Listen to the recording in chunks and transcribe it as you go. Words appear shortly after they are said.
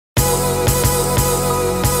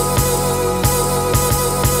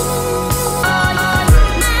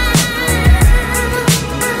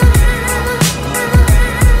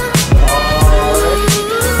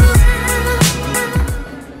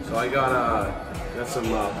Got some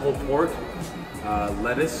pulled pork,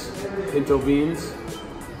 lettuce, pinto beans,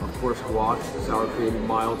 of course guac, sour cream,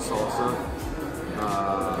 mild salsa.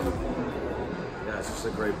 Yeah, it's just a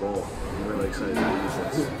great bowl. I'm really excited to use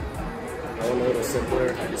this. I went a little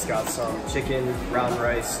simpler. I just got some chicken, brown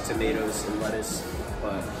rice, tomatoes, and lettuce.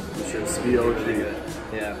 But I'm sure it's the OG. really good.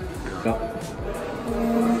 Yeah.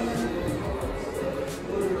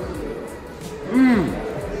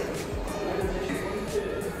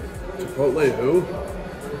 Chipotle who?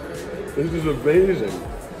 This is amazing.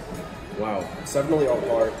 Wow. It's definitely on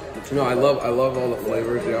par. No, I love all the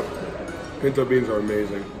flavors, yep. Pinto beans are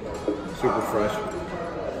amazing. Super fresh.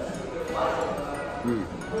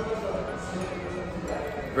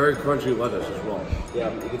 Very crunchy lettuce as well.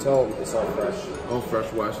 Yeah, you can tell it's all fresh. All fresh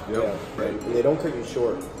West, yep. Yeah, right. And they don't cut you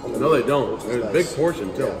short. No, they don't. It's a big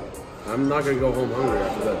portion too. Yeah. I'm not gonna go home hungry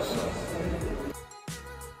after this. So.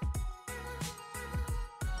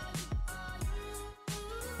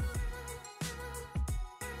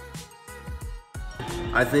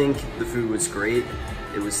 I think the food was great.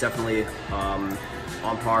 It was definitely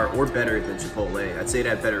on par or better than Chipotle. I'd say it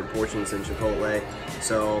had better portions than Chipotle.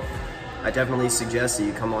 So I definitely suggest that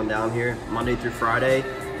you come on down here Monday through Friday.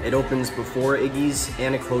 It opens before Iggy's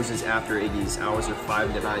and it closes after Iggy's. Hours are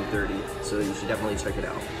 5 to 9:30, so you should definitely check it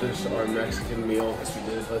out. This is our Mexican meal. Yes, we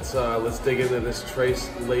did. Let's dig into this tres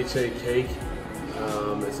leche cake.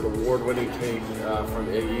 It's an award-winning cake from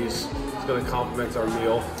Iggy's. It's gonna complement our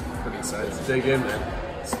meal. Pretty excited. Let's dig in, man.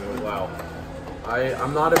 Let's do it. Wow.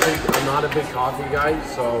 I'm not a big coffee guy,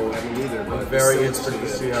 so I mean, either, I'm very interested to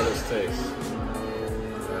see how this tastes.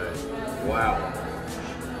 All right. Wow.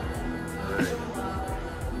 All right.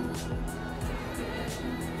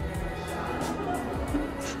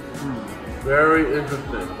 Very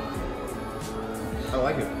interesting. I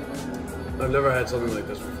like it. I've never had something like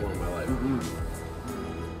this before in my life.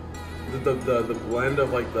 The blend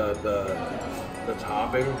of like the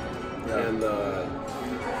topping and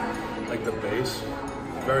like the base,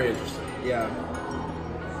 very interesting. Yeah.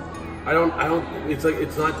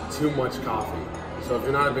 It's not too much coffee. So if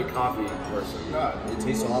you're not a big coffee person, It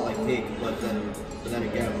tastes a lot like cake, but then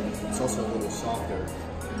again, it's also a little softer.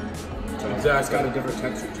 So exactly. It's got a different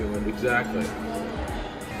texture to it. Exactly.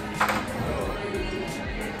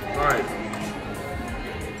 All right.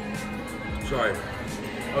 Sorry,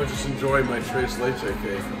 I was just enjoying my tres leche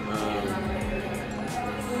cake.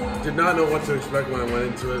 Did not know what to expect when I went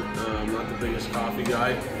into it. I'm not the biggest coffee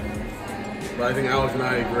guy, but I think Alec and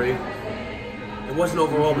I agree. It wasn't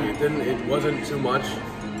overwhelming. It wasn't too much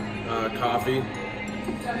coffee.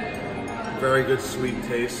 Very good sweet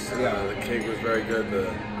taste. The cake was very good.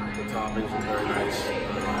 The toppings were very nice.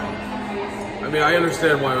 I mean, I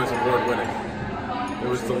understand why it was award winning. It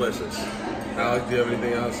was delicious. Alec, do you have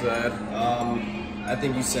anything else to add? I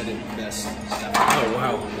think you said it best, Stefan. Oh,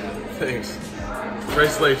 wow. Thanks.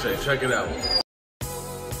 Tres leche, check it out.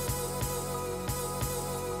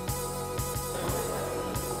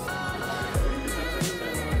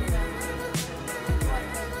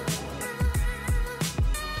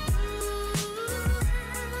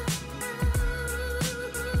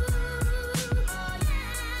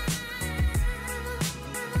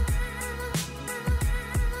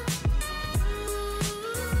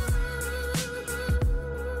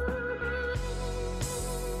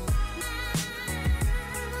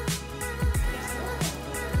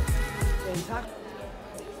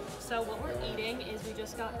 So what we're eating is we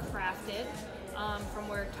just got Crafted from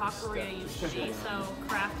where Taqueria used to be. So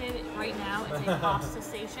Crafted right now is a pasta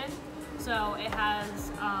station. So it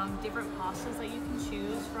has different pastas that you can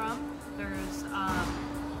choose from. There's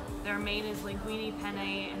their main is linguine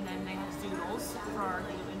penne, and then they have zoodles for our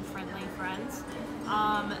gluten-friendly friends.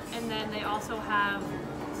 And then they also have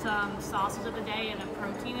some sauces of the day and a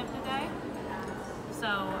protein of the day.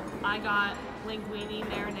 So I got linguine,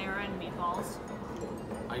 marinara, and meatballs.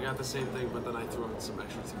 I got the same thing, but then I threw in some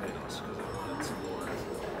extra tomatoes because I wanted some more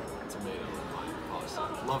tomato in my pasta.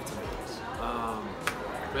 Love tomatoes.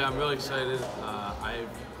 But yeah, I'm really excited. I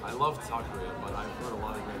love Taqueria, but I've heard a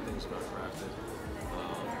lot of great things about Crafted.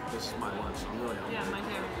 This is my lunch. I'm really hungry. Yeah, mine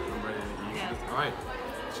too. I'm ready to eat. Yeah. All right.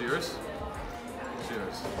 Cheers.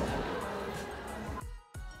 Cheers.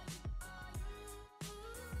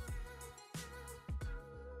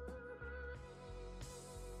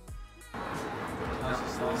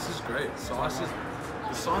 This is great. The sauce is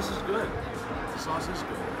good. The sauce is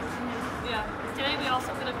good. Yeah. Today we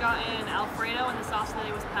also could have gotten Alfredo, and the sauce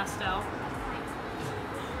today was pesto.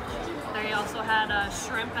 They also had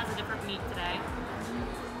shrimp as a different meat today.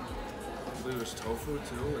 I believe there's tofu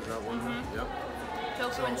too. Is that one? Yep.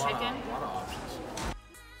 Tofu and chicken. A lot of options.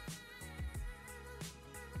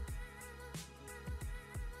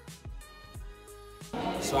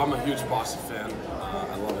 So I'm a huge pasta fan.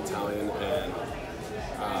 I love Italian, and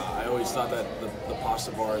I always thought that the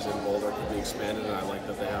pasta bars in Boulder could be expanded, and I like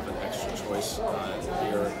that they have an extra choice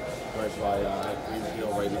here right by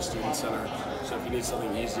Greenfield, right in the Student Center. So if you need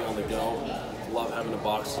something easy on the go, love having a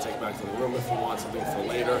box to take back to the room if you want something for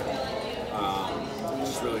later.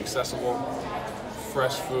 It's just really accessible,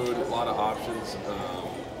 fresh food, a lot of options.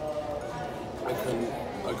 I couldn't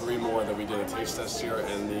agree more that we did a taste test here,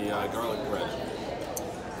 and the garlic bread,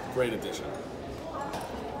 great addition.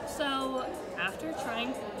 So after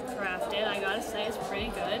trying Crafted, I gotta say it's pretty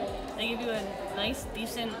good. They give you a nice,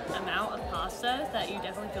 decent amount of pasta that you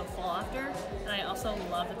definitely feel full after. And I also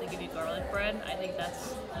love that they give you garlic bread. I think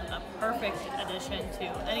that's a perfect addition to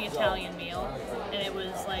any Italian meal. And it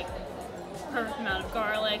was like perfect amount of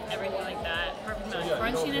garlic, everything like that. Perfect amount of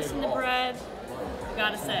crunchiness in the bread.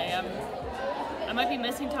 Gotta say, I might be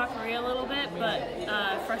missing taqueria a little bit, but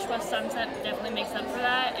Fresh West Sunset definitely makes up for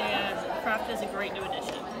that, and Crafted is a great new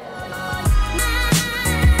addition.